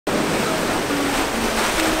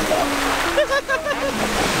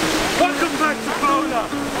Welcome back to Peola.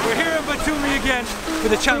 We're here in Batumi again for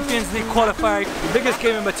the Champions League Qualifier, the biggest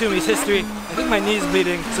game in Batumi's history. I think my knee's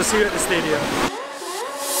bleeding, so see you at the stadium.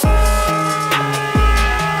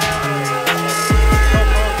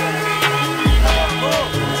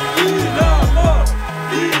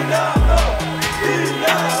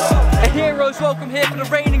 Welcome here for the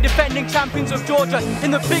reigning defending champions of Georgia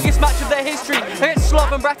in the biggest match of their history against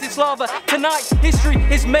Slovan Bratislava. Tonight, history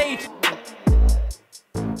is made.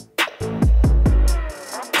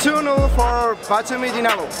 2-0 for Batumi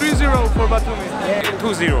Dinamo. 3-0 for Batumi.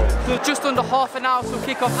 2-0. So just under half an hour till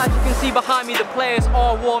kickoff. As you can see behind me, the players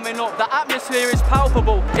are warming up. The atmosphere is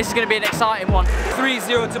palpable. This is going to be an exciting one.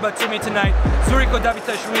 3-0 to Batumi tonight. Zuriko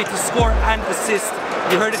Davitashvili to score and assist.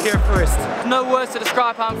 You heard it here first. No words to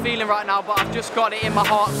describe how I'm feeling right now, but I've just got it in my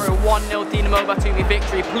heart for a 1-0 Dinamo Batumi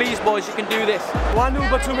victory. Please, boys, you can do this. 1-0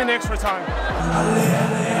 Batumi in extra time.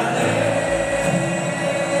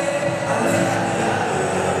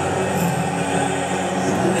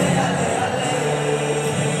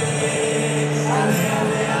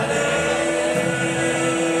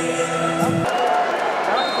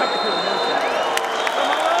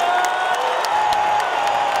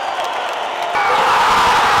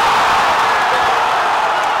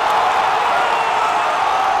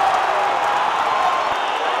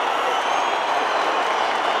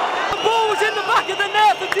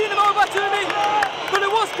 Dinamo Batumi, but it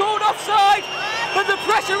was called offside, but the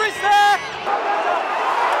pressure is there.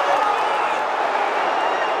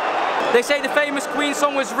 They say the famous Queen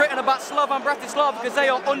song was written about Slovan Bratislava because they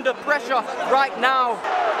are under pressure right now.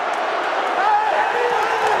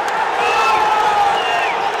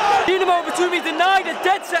 Dinamo Batumi denied a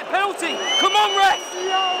dead set penalty. Come on, ref!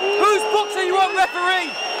 Whose books are you on,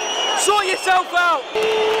 referee? Sort yourself out.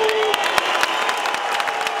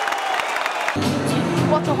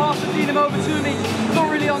 What a half for Dinamo Batumi,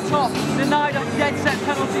 thoroughly on top, denied a dead set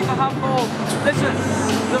penalty for handball. Listen,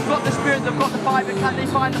 they've got the spirit, they've got the fibre, can they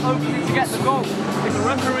find the opening to get the goal? The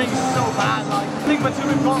referee's so bad, like, I think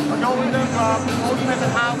Batumi got a goal in them, holding them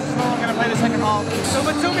at half, so we're going to play the second half. So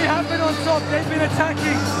Batumi have been on top, they've been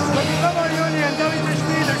attacking, but Slovan and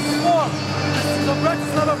Davitashvili, they're small. So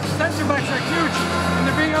Bratislava centre backs are huge,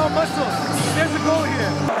 and they're being out muscled. There's a goal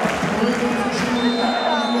here.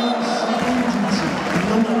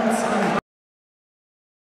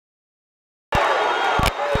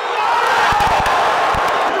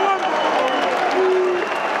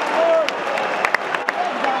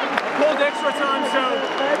 Extra time, so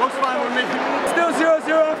looks fine with me. Still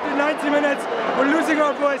 0-0 after 90 minutes. We're losing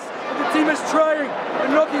our voice. The team is trying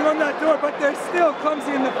and knocking on that door, but they're still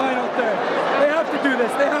clumsy in the final third. They have to do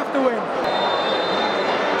this. They have to win.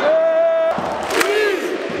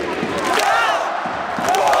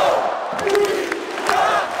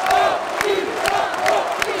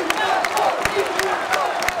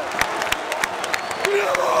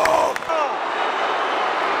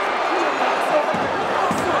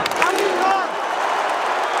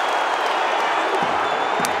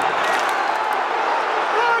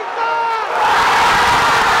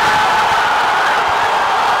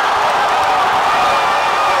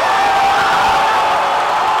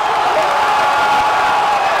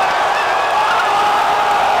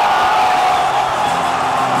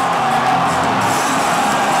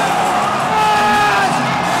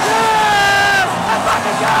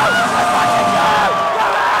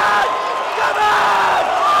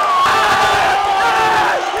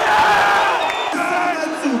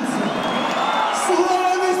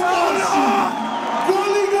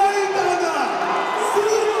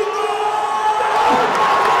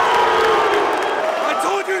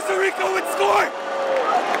 Would score!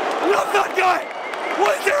 Love that guy!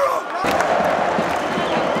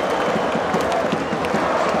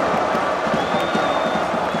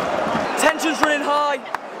 1-0! Tension's running high.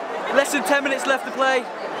 Less than 10 minutes left to play.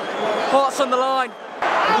 Hearts on the line.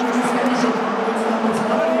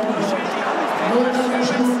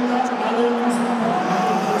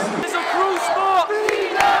 It's a cruel sport.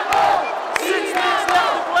 6 minutes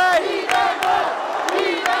left to play. We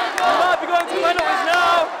might be going to penalties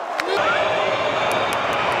now.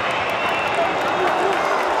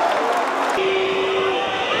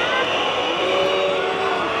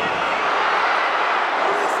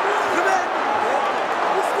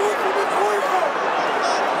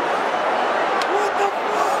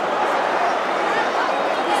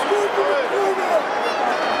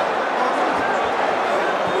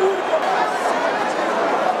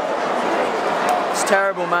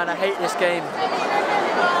 Terrible, man. I hate this game.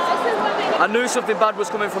 I knew something bad was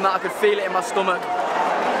coming from that. I could feel it in my stomach.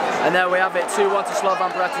 And there we have it, 2-1 to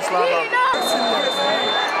Slovan Bratislava.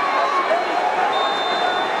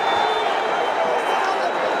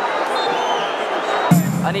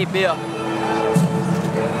 I need beer.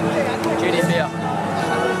 Do you need beer?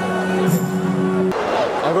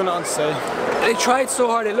 I'm going to say. They tried so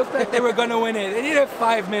hard, it looked like they were gonna win it. They needed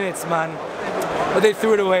 5 minutes, man. But they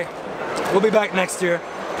threw it away. We'll be back next year.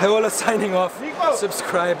 Peola signing off.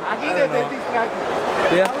 Subscribe. I don't know.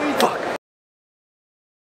 Yeah.